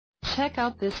Check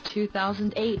out this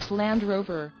 2008 Land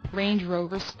Rover, Range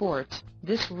Rover Sport.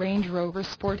 This Range Rover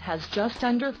Sport has just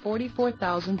under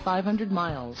 44,500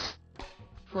 miles.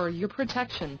 For your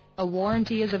protection, a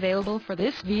warranty is available for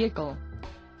this vehicle.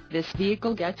 This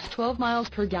vehicle gets 12 miles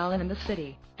per gallon in the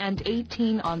city, and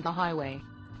 18 on the highway.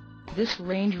 This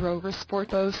Range Rover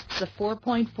Sport boasts a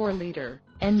 4.4-liter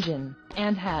engine,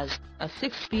 and has a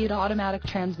 6-speed automatic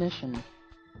transmission.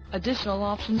 Additional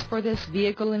options for this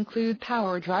vehicle include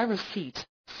power driver's seat,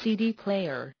 CD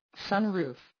player,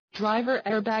 sunroof, driver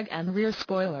airbag and rear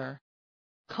spoiler.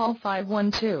 Call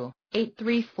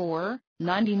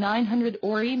 512-834-9900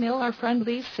 or email our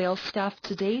friendly sales staff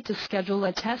today to schedule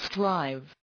a test drive.